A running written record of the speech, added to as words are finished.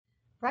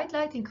Bright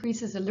light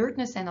increases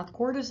alertness and not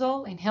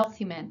cortisol in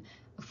healthy men.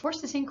 A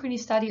forced asynchrony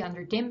study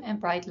under dim and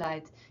bright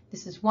light.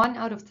 This is 1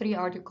 out of 3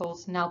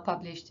 articles now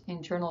published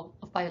in Journal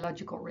of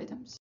Biological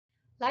Rhythms.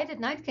 Light at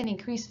night can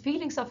increase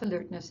feelings of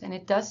alertness, and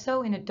it does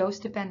so in a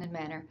dose-dependent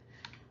manner.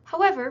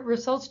 However,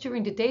 results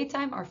during the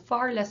daytime are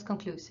far less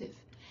conclusive.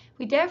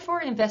 We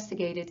therefore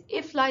investigated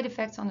if light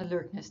effects on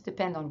alertness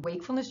depend on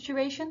wakefulness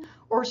duration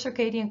or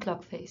circadian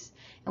clock phase,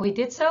 and we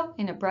did so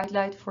in a bright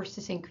light forced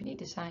asynchrony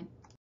design.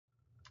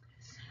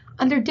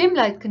 Under dim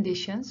light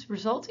conditions,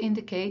 results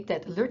indicate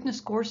that alertness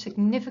scores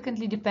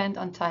significantly depend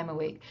on time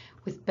awake,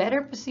 with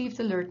better perceived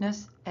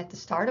alertness at the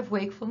start of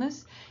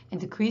wakefulness and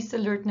decreased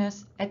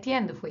alertness at the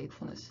end of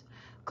wakefulness.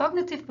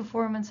 Cognitive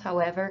performance,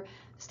 however,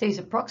 stays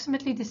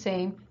approximately the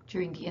same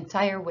during the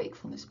entire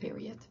wakefulness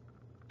period.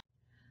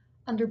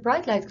 Under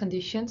bright light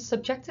conditions,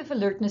 subjective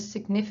alertness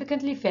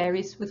significantly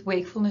varies with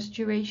wakefulness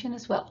duration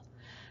as well.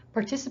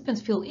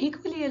 Participants feel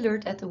equally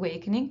alert at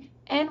awakening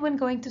and when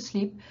going to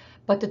sleep,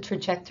 but the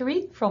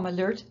trajectory from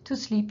alert to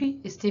sleepy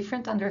is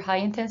different under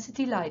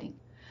high-intensity lighting.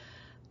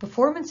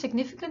 Performance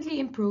significantly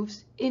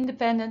improves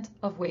independent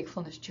of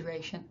wakefulness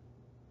duration.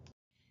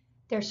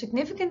 There's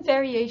significant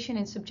variation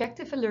in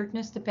subjective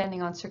alertness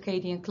depending on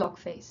circadian clock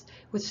phase,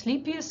 with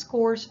sleepiest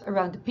scores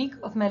around the peak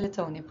of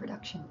melatonin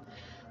production.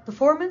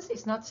 Performance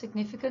is not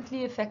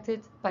significantly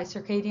affected by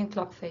circadian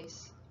clock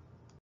phase.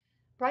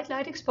 Bright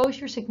light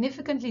exposure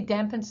significantly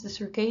dampens the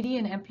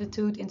circadian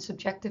amplitude in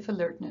subjective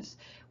alertness,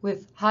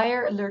 with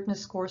higher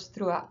alertness scores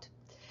throughout.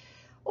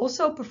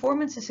 Also,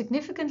 performance is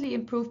significantly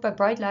improved by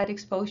bright light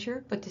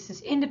exposure, but this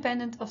is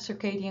independent of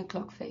circadian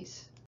clock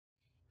phase.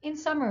 In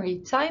summary,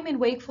 time in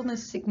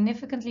wakefulness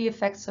significantly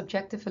affects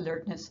subjective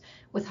alertness,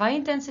 with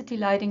high-intensity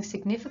lighting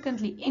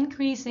significantly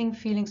increasing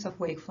feelings of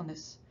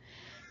wakefulness.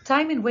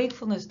 Time in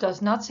wakefulness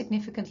does not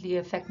significantly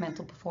affect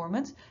mental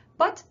performance,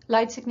 but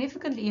light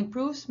significantly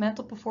improves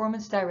mental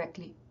performance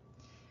directly.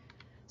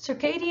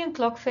 Circadian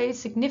clock phase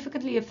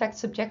significantly affects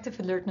subjective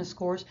alertness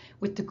scores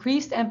with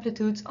decreased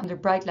amplitudes under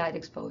bright light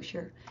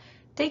exposure.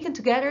 Taken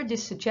together,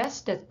 this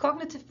suggests that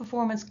cognitive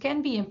performance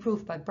can be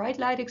improved by bright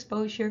light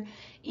exposure,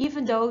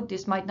 even though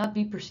this might not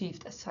be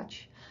perceived as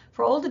such.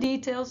 For all the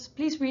details,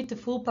 please read the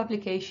full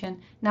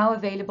publication now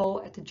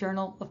available at the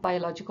Journal of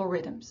Biological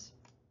Rhythms.